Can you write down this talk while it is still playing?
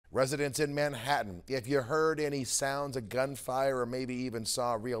Residents in Manhattan, if you heard any sounds of gunfire or maybe even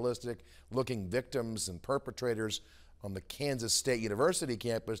saw realistic looking victims and perpetrators on the Kansas State University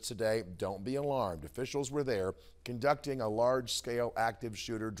campus today, don't be alarmed. Officials were there conducting a large-scale active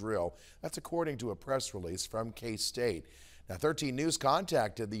shooter drill. That's according to a press release from K-State. Now, 13 News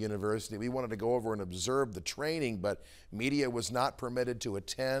contacted the university. We wanted to go over and observe the training, but media was not permitted to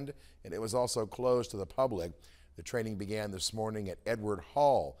attend, and it was also closed to the public. The training began this morning at Edward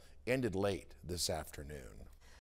Hall, ended late this afternoon.